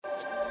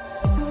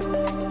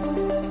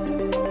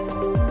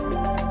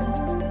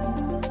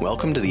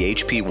Welcome to the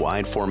HP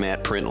Wide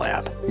Format Print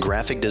Lab,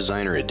 Graphic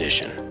Designer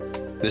Edition.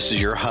 This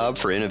is your hub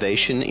for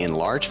innovation in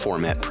large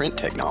format print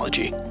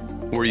technology,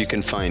 where you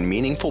can find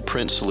meaningful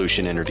print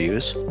solution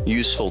interviews,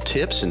 useful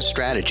tips and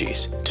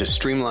strategies to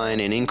streamline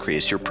and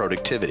increase your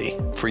productivity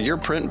for your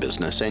print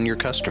business and your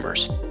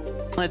customers.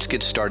 Let's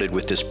get started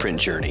with this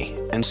print journey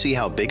and see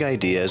how big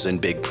ideas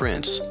and big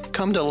prints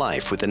come to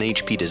life with an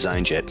HP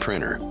DesignJet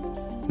printer.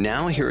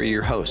 Now here are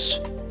your hosts,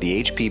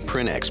 the HP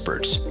print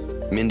experts,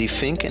 Mindy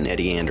Fink and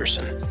Eddie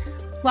Anderson.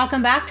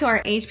 Welcome back to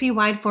our HP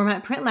Wide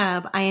Format Print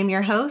Lab. I am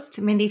your host,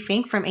 Mindy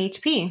Fink from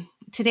HP.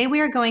 Today we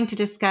are going to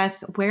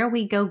discuss where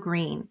we go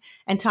green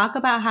and talk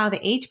about how the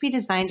HP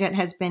DesignJet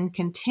has been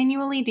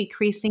continually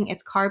decreasing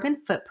its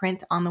carbon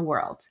footprint on the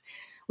world.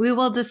 We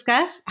will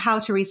discuss how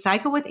to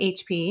recycle with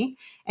HP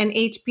and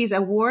HP's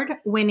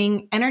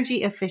award-winning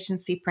energy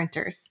efficiency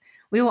printers.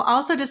 We will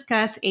also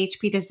discuss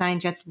HP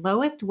DesignJet's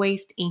lowest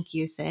waste ink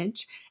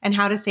usage and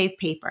how to save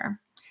paper.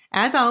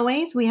 As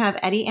always, we have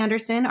Eddie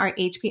Anderson, our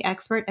HP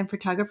expert and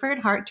photographer at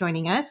heart,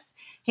 joining us.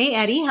 Hey,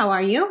 Eddie, how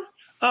are you?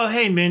 Oh,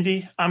 hey,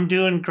 Mindy. I'm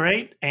doing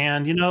great.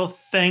 And,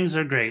 things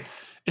are great,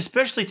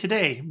 especially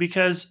today,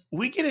 because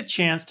we get a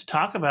chance to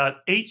talk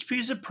about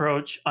HP's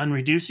approach on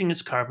reducing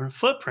its carbon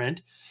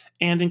footprint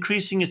and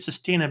increasing its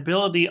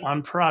sustainability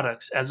on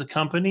products as a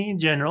company in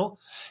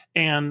general,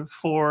 and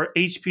for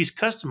HP's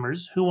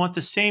customers who want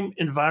the same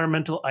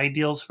environmental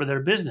ideals for their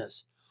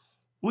business.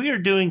 We are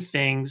doing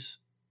things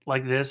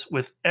like this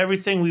with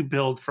everything we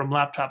build, from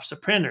laptops to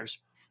printers.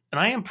 And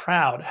I am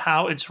proud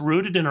how it's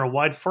rooted in our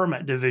wide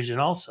format division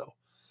also.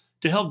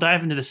 To help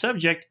dive into the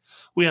subject,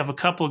 we have a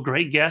couple of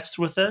great guests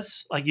with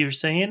us, like you were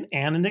saying,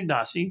 Anne and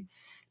Ignacy.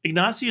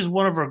 Ignacy is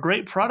one of our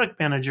great product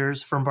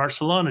managers from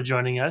Barcelona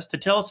joining us to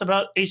tell us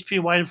about HP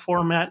wide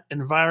format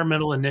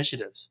environmental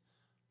initiatives.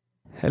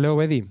 Hello,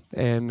 Eddie,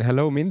 and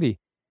hello, Mindy.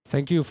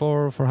 Thank you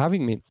for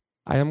having me.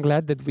 I am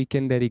glad that we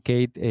can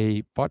dedicate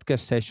a podcast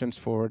sessions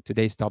for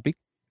today's topic.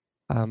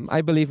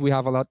 I believe we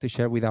have a lot to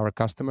share with our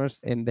customers,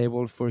 and they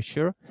will for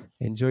sure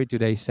enjoy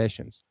today's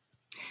sessions.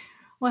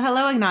 Well,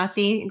 hello,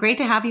 Ignacy. Great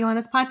to have you on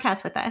this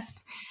podcast with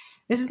us.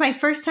 This is my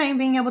first time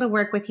being able to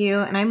work with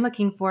you, and I'm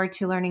looking forward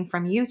to learning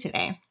from you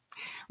today.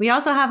 We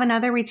also have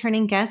another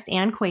returning guest,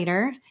 Anne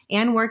Quater.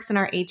 Anne works in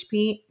our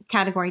HP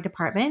category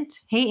department.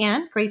 Hey,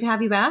 Anne, great to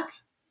have you back.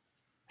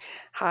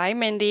 Hi,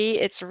 Mindy.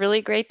 It's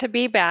really great to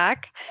be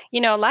back.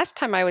 Last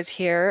time I was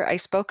here, I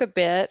spoke a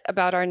bit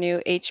about our new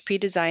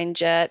HP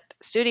DesignJet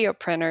studio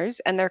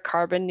printers and their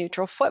carbon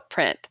neutral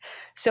footprint.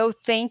 So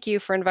thank you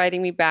for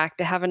inviting me back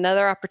to have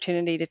another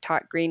opportunity to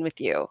talk green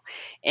with you.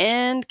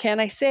 And can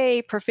I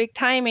say, perfect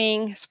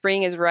timing,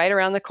 spring is right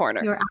around the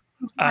corner. You're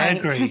I right.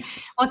 agree.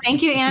 Well,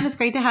 thank you, Anne. It's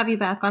great to have you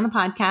back on the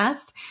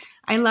podcast.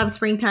 I love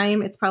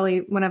springtime. It's probably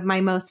one of my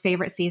most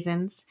favorite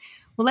seasons.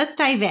 Well, let's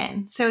dive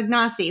in. So,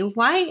 Ignacy,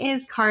 why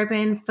is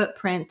carbon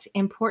footprint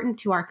important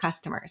to our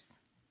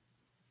customers?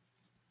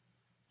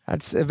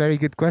 That's a very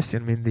good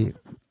question, Mindy.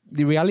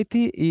 The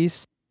reality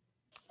is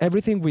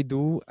everything we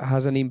do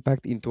has an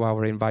impact into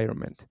our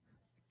environment.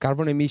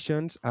 Carbon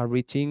emissions are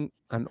reaching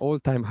an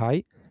all-time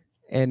high,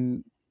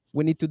 and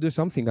we need to do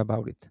something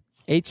about it.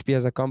 HP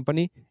as a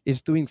company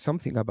is doing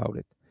something about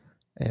it.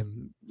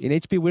 In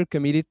HP, we're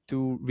committed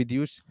to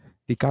reduce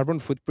the carbon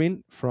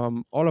footprint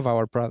from all of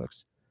our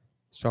products,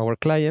 so our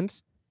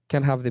clients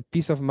can have the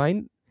peace of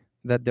mind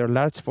that their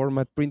large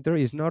format printer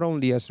is not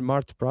only a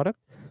smart product,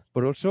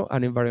 but also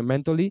an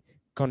environmentally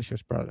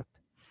conscious product.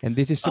 And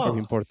this is super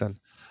important.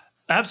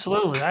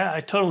 Absolutely.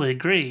 I totally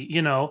agree.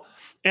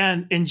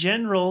 And in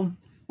general,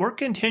 we're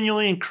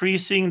continually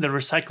increasing the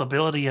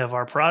recyclability of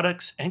our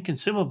products and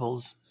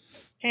consumables.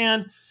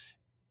 And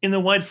in the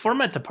wide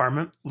format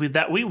department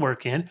that we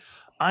work in,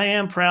 I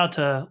am proud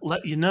to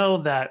let you know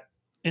that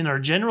in our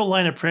general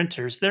line of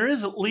printers, there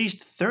is at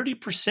least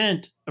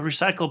 30% of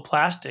recycled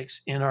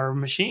plastics in our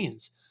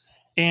machines,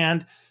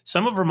 and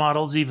some of our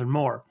models even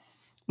more.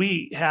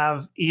 We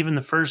have even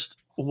the first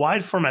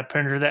wide format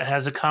printer that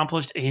has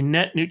accomplished a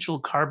net neutral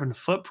carbon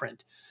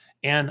footprint.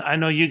 And I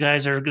know you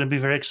guys are going to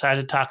be very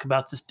excited to talk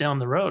about this down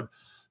the road.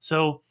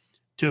 So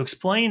to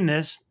explain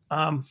this,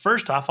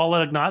 first off, I'll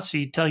let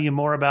Ignacy tell you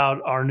more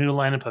about our new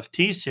lineup of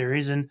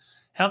T-Series and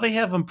how they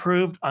have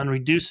improved on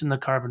reducing the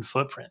carbon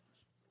footprint.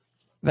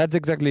 That's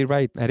exactly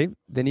right, Eddie.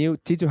 The new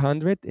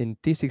T200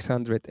 and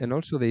T600 and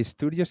also the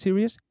Studio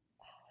series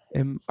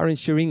are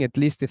ensuring at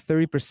least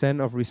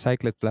 30% of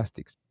recycled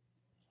plastics,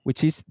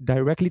 which is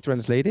directly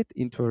translated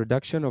into a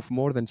reduction of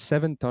more than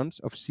 7 tons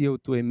of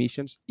CO2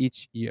 emissions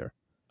each year.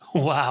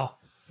 Wow.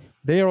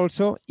 They are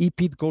also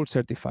EPEAT Gold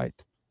certified.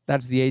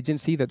 That's the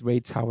agency that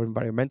rates how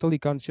environmentally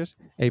conscious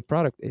a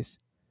product is.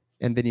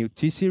 And the new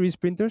T-Series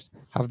printers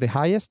have the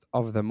highest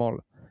of them all,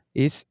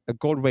 is a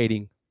gold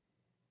rating.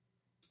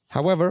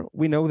 However,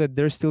 we know that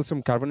there's still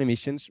some carbon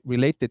emissions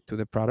related to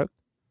the product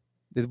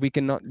that we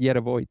cannot yet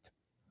avoid.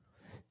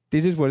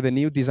 This is where the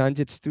new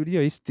DesignJet Studio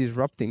is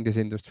disrupting this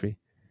industry.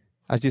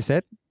 As you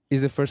said,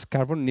 it's the first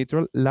carbon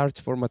neutral large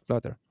format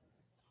plotter.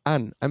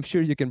 And I'm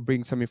sure you can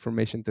bring some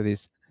information to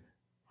this.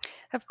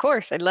 Of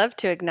course, I'd love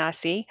to,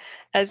 Ignacy.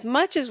 As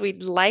much as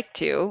we'd like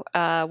to,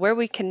 where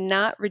we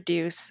cannot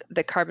reduce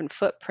the carbon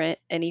footprint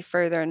any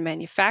further in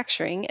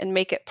manufacturing and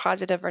make it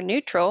positive or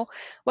neutral,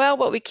 well,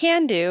 what we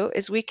can do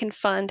is we can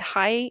fund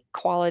high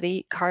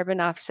quality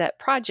carbon offset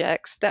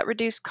projects that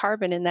reduce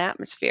carbon in the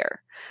atmosphere.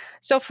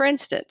 So, for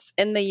instance,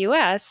 in the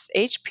US,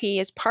 HP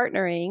is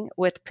partnering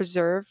with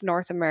Preserve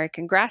North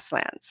American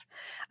Grasslands.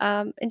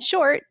 In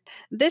short,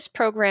 this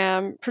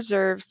program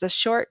preserves the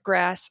short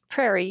grass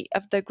prairie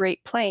of the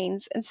Great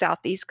Plains in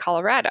southeast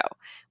Colorado,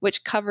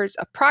 which covers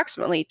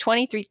approximately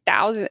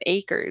 23,000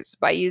 acres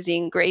by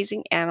using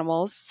grazing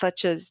animals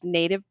such as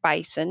native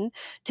bison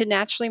to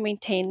naturally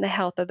maintain the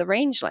health of the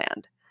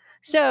rangeland.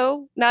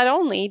 So, not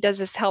only does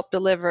this help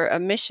deliver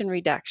emission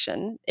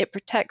reduction, it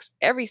protects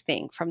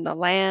everything from the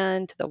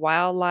land to the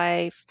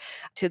wildlife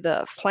to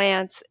the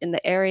plants in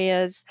the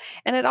areas,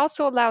 and it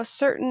also allows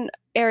certain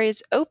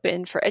areas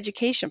open for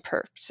education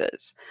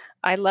purposes.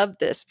 I love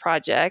this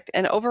project,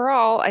 and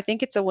overall, I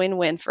think it's a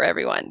win-win for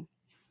everyone.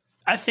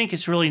 I think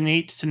it's really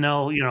neat to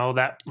know,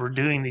 that we're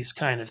doing these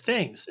kind of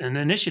things and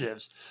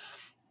initiatives.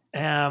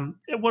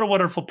 What a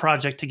wonderful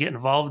project to get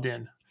involved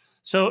in.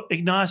 So,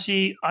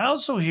 Ignacy, I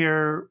also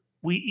hear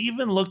we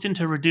even looked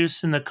into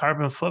reducing the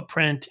carbon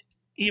footprint,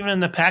 even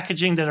in the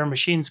packaging that our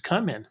machines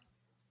come in.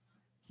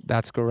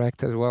 That's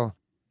correct as well.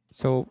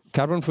 So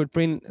carbon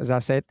footprint, as I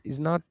said, is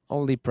not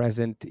only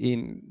present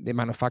in the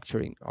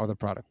manufacturing of the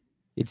product,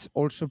 it's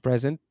also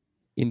present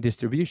in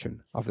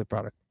distribution of the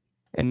product.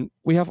 And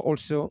we have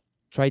also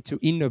tried to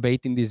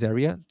innovate in this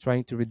area,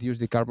 trying to reduce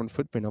the carbon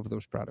footprint of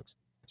those products.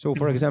 So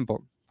for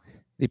example,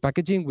 the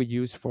packaging we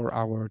use for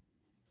our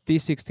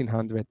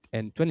T1600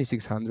 and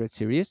 2600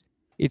 series,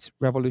 it's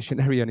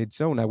revolutionary on its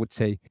own, I would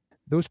say.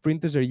 Those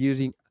printers are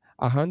using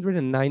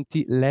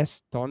 190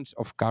 less tons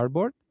of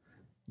cardboard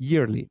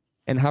yearly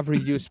and have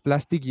reduced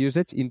plastic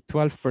usage in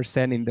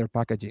 12% in their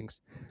packagings.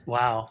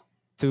 Wow.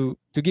 To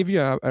give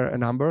you a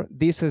number,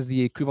 this has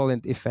the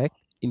equivalent effect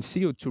in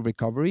CO2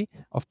 recovery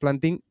of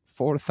planting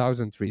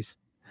 4,000 trees.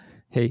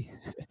 Hey,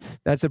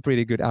 that's a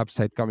pretty good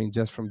upside coming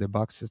just from the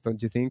boxes,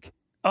 don't you think?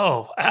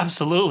 Oh,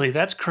 absolutely.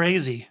 That's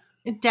crazy.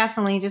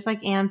 Definitely. Just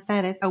like Anne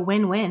said, it's a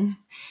win-win.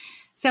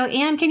 So,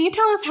 Anne, can you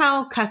tell us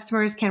how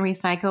customers can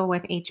recycle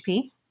with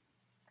HP?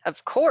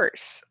 Of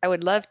course, I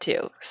would love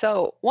to.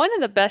 So, one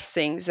of the best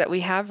things that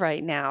we have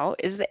right now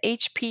is the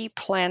HP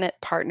Planet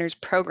Partners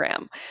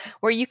program,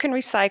 where you can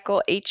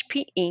recycle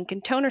HP ink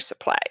and toner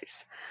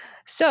supplies.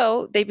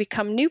 So, they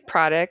become new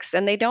products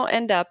and they don't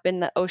end up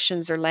in the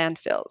oceans or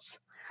landfills.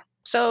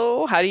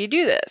 So, how do you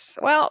do this?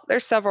 Well,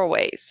 there's several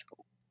ways.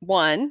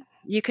 One,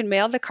 you can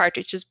mail the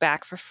cartridges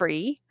back for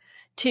free.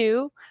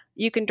 Two,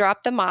 you can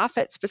drop them off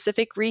at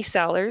specific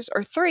resellers.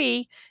 Or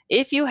three,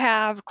 if you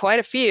have quite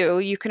a few,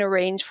 you can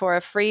arrange for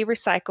a free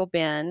recycle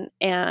bin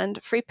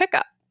and free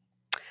pickup.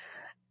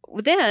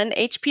 Then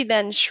HP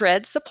then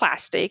shreds the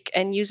plastic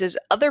and uses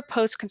other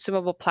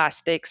post-consumable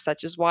plastics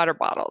such as water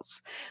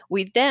bottles.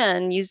 We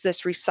then use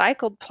this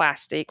recycled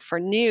plastic for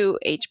new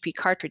HP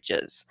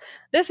cartridges.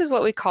 This is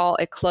what we call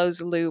a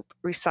closed-loop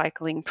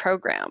recycling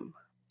program.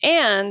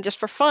 And just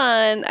for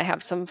fun, I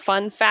have some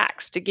fun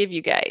facts to give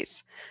you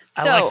guys.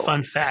 I like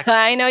fun facts.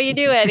 I know you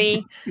do,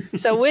 Eddie.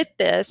 So with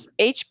this,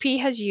 HP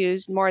has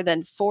used more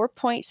than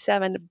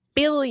 4.7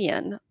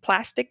 billion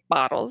plastic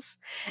bottles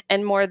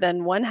and more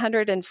than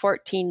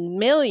 114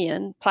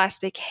 million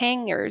plastic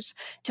hangers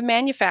to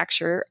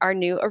manufacture our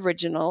new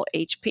original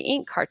HP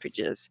ink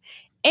cartridges.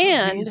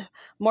 And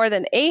more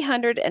than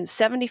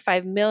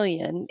 875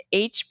 million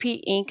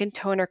HP ink and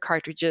toner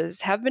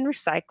cartridges have been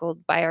recycled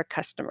by our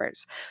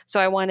customers.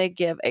 So I want to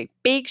give a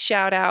big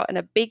shout out and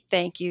a big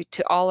thank you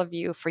to all of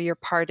you for your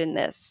part in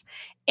this.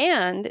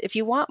 And if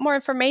you want more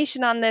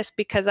information on this,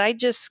 because I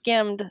just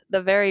skimmed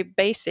the very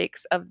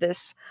basics of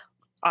this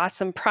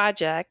awesome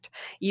project,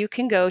 you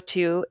can go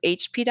to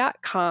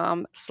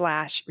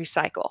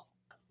hp.com/recycle.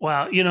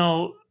 Wow,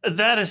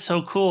 that is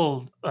so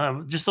cool.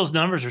 Just those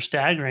numbers are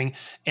staggering.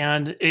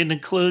 And it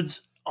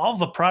includes all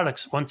the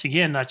products, once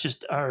again, not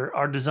just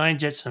our design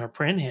jets and our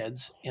print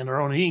heads and our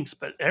own inks,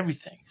 but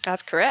everything.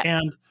 That's correct.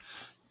 And,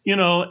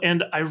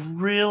 and I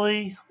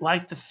really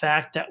like the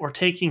fact that we're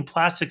taking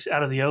plastics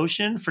out of the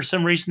ocean. For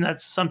some reason,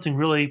 that's something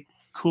really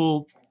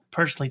cool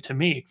personally to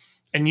me,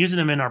 and using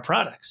them in our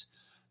products.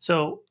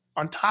 So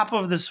on top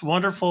of this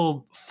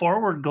wonderful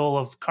forward goal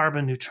of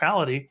carbon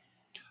neutrality,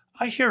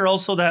 I hear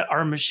also that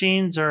our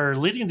machines are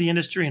leading the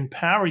industry in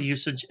power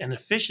usage and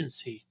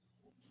efficiency.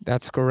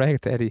 That's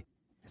correct, Eddie.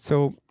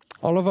 So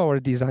all of our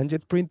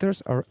DesignJet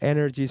printers are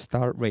Energy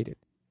Star rated.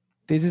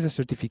 This is a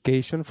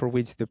certification for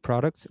which the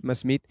products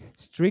must meet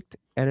strict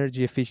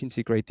energy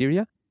efficiency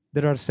criteria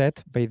that are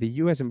set by the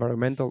U.S.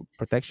 Environmental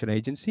Protection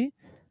Agency,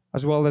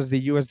 as well as the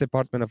U.S.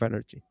 Department of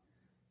Energy.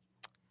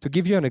 To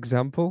give you an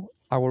example,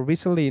 our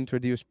recently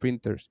introduced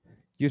printers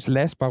use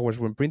less power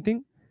when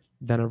printing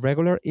than a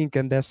regular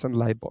incandescent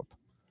light bulb.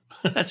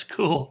 That's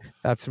cool.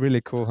 That's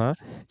really cool, huh?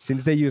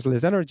 Since they use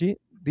less energy,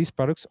 these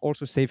products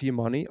also save you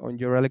money on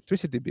your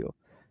electricity bill.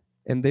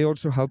 And they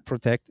also help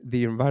protect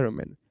the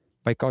environment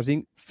by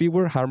causing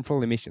fewer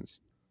harmful emissions.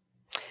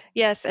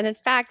 Yes, and in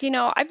fact,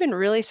 I've been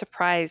really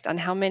surprised on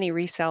how many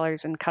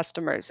resellers and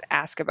customers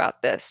ask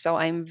about this. So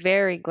I'm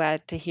very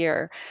glad to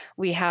hear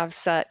we have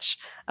such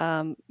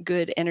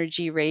good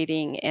energy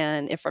rating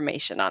and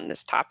information on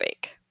this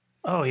topic.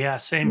 Oh, yeah,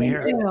 same Me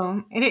here.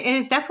 too. It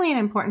is definitely an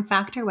important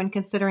factor when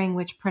considering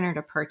which printer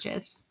to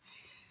purchase.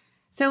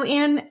 So,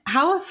 Anne,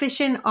 how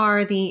efficient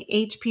are the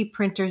HP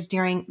printers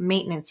during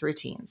maintenance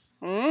routines?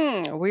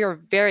 We are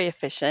very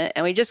efficient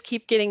and we just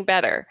keep getting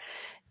better.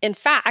 In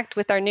fact,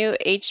 with our new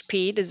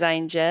HP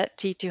DesignJet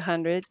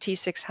T200,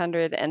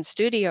 T600, and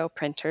Studio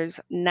printers,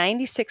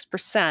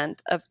 96%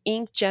 of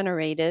ink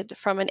generated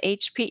from an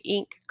HP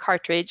ink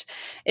cartridge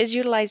is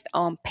utilized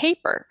on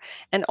paper,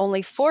 and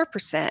only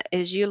 4%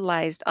 is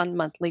utilized on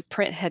monthly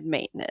printhead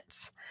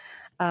maintenance.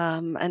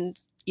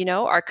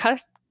 Our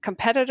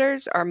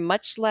competitors are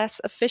much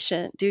less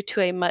efficient due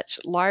to a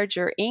much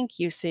larger ink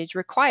usage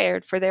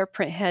required for their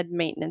printhead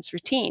maintenance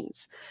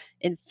routines.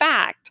 In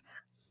fact,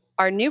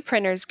 our new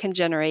printers can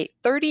generate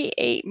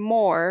 38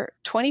 more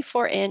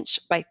 24-inch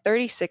by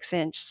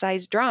 36-inch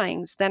size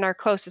drawings than our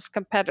closest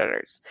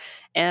competitors.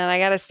 And I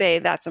got to say,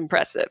 that's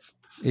impressive.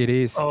 It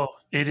is. Oh,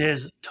 it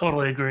is.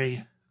 Totally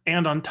agree.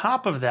 And on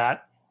top of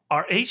that,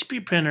 our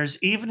HP printers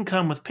even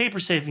come with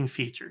paper-saving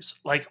features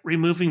like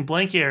removing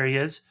blank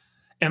areas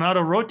and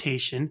auto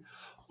rotation,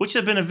 which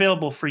have been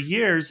available for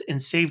years and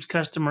saved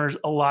customers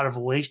a lot of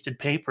wasted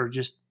paper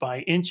just by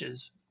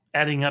inches,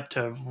 adding up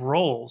to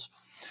rolls.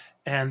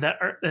 And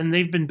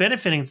they've been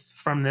benefiting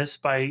from this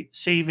by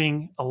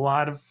saving a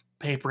lot of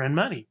paper and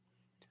money.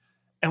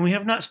 And we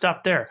have not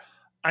stopped there.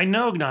 I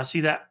know,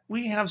 Ignacy, that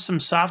we have some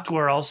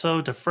software also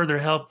to further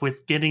help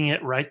with getting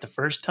it right the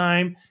first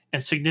time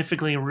and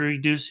significantly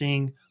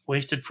reducing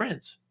wasted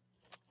prints.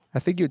 I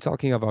think you're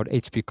talking about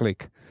HP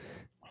Click.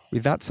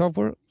 With that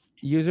software,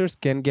 users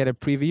can get a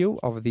preview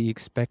of the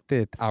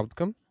expected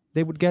outcome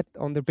they would get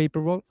on their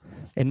paper roll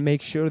and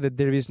make sure that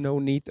there is no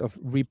need of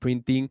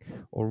reprinting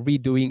or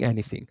redoing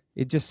anything.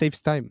 It just saves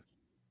time.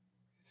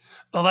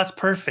 Well, that's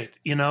perfect,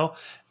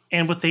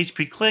 And with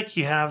HP Click,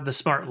 you have the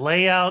smart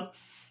layout,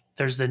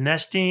 there's the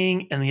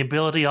nesting, and the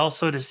ability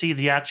also to see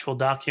the actual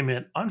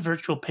document on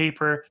virtual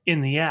paper in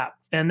the app.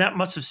 And that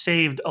must have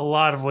saved a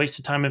lot of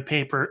wasted time and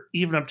paper,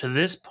 even up to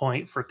this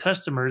point, for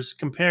customers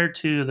compared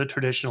to the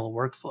traditional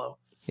workflow.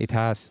 It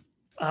has.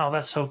 Oh,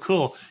 that's so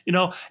cool.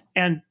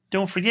 And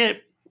don't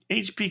forget,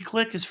 HP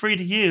Click is free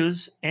to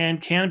use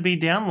and can be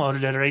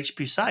downloaded at our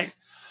HP site.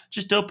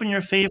 Just open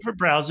your favorite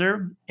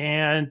browser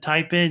and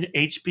type in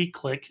HP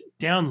Click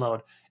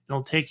download.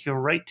 It'll take you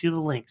right to the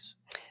links.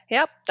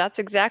 Yep, that's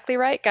exactly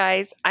right,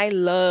 guys. I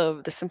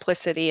love the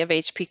simplicity of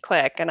HP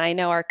Click, and I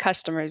know our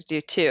customers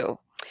do too.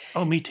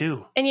 Oh, me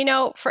too. And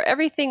for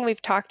everything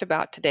we've talked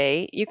about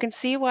today, you can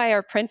see why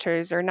our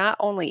printers are not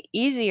only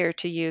easier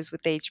to use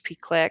with HP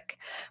Click,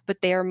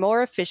 but they are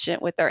more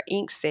efficient with our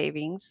ink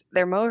savings.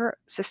 They're more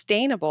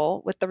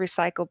sustainable with the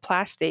recycled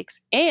plastics,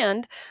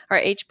 and our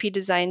HP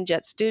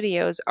DesignJet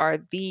Studios are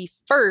the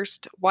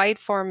first wide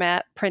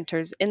format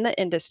printers in the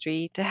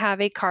industry to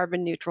have a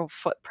carbon neutral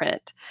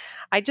footprint.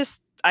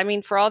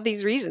 For all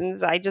these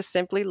reasons, I just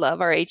simply love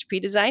our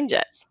HP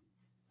DesignJets.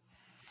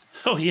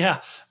 Oh,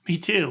 yeah, me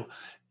too.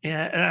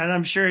 Yeah, and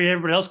I'm sure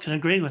everybody else can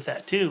agree with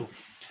that too.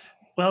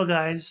 Well,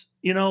 guys,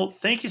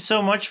 thank you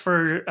so much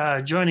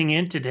for joining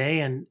in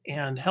today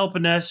and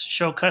helping us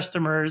show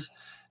customers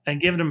and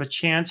giving them a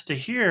chance to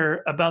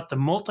hear about the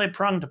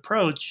multi-pronged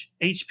approach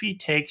HP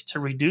takes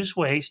to reduce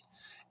waste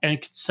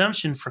and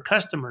consumption for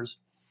customers.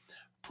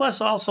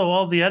 Plus also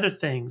all the other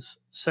things,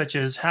 such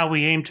as how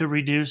we aim to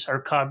reduce our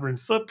carbon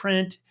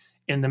footprint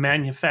in the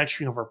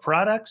manufacturing of our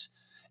products,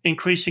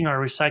 increasing our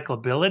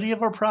recyclability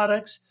of our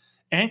products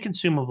and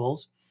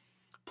consumables,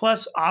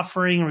 plus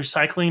offering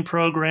recycling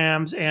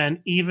programs and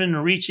even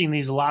reaching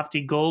these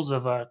lofty goals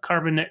of a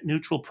carbon net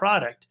neutral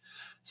product,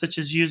 such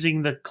as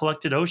using the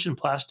collected ocean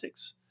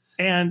plastics.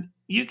 And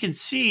you can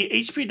see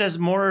HP does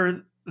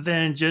more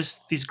than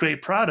just these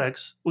great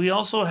products. We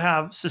also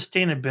have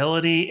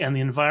sustainability and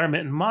the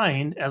environment in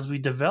mind as we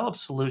develop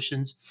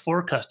solutions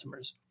for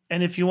customers.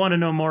 And if you want to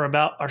know more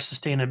about our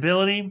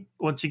sustainability,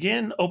 once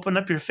again, open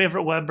up your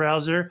favorite web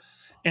browser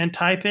and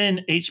type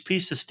in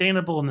HP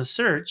Sustainable in the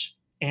search,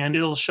 and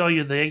it'll show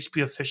you the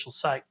HP official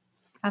site.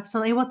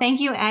 Absolutely. Well, thank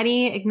you,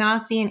 Eddie,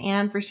 Ignacy, and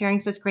Anne for sharing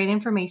such great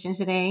information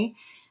today.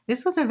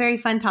 This was a very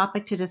fun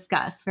topic to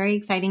discuss, very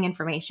exciting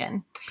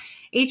information.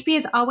 HP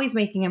is always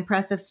making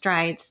impressive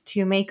strides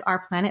to make our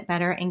planet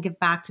better and give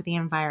back to the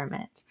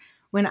environment.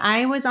 When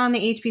I was on the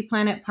HP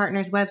Planet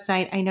Partners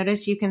website, I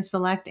noticed you can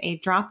select a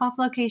drop-off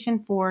location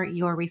for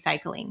your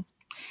recycling.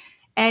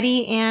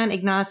 Eddie and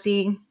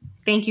Ignacy,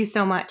 thank you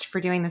so much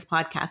for doing this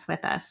podcast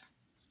with us.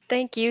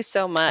 Thank you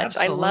so much.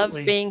 Absolutely. I love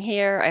being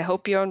here. I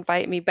hope you'll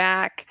invite me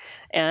back.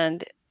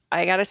 And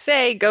I got to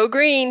say, go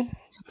green.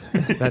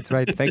 That's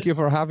right. Thank you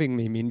for having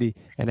me, Mindy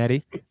and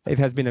Eddie. It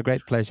has been a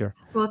great pleasure.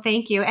 Well,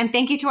 thank you. And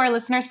thank you to our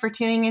listeners for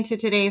tuning into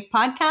today's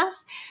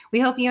podcast.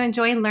 We hope you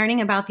enjoyed learning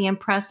about the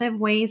impressive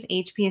ways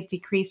HP is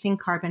decreasing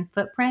carbon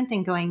footprint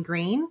and going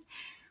green.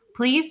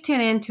 Please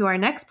tune in to our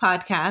next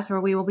podcast where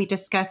we will be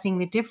discussing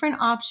the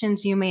different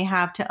options you may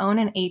have to own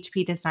an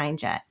HP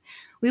DesignJet.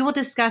 We will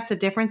discuss the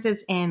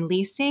differences in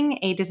leasing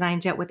a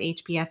DesignJet with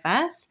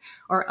HPFS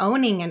or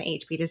owning an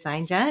HP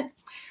DesignJet.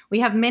 We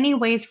have many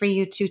ways for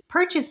you to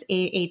purchase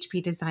a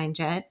HP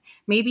DesignJet.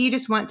 Maybe you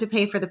just want to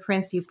pay for the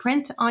prints you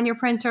print on your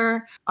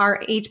printer.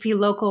 Our HP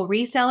local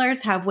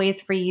resellers have ways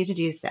for you to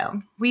do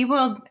so. We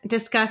will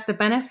discuss the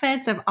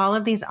benefits of all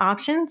of these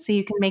options so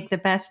you can make the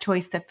best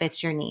choice that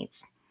fits your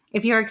needs.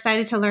 If you're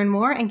excited to learn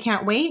more and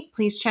can't wait,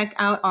 please check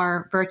out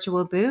our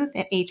virtual booth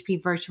at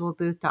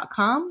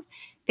hpvirtualbooth.com.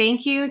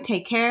 Thank you.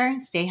 Take care.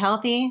 Stay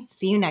healthy.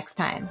 See you next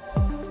time.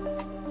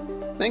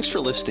 Thanks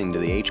for listening to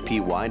the HP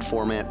Wide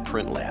Format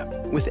Print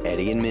Lab with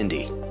Eddie and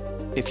Mindy.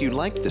 If you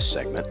liked this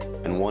segment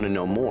and want to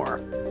know more,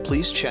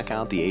 please check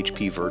out the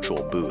HP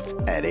Virtual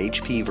Booth at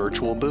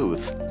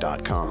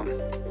hpvirtualbooth.com.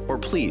 Or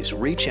please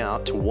reach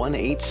out to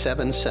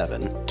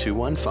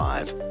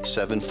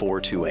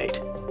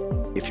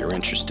 1-877-215-7428. If you're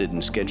interested in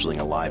scheduling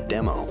a live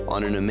demo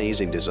on an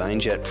amazing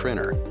DesignJet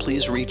printer,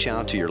 please reach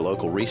out to your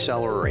local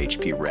reseller or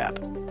HP rep.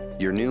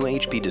 Your new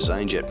HP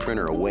DesignJet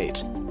printer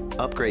awaits.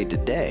 Upgrade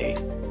today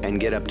and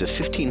get up to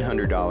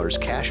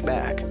 $1,500 cash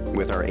back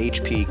with our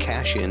HP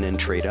Cash In and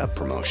Trade Up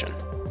promotion.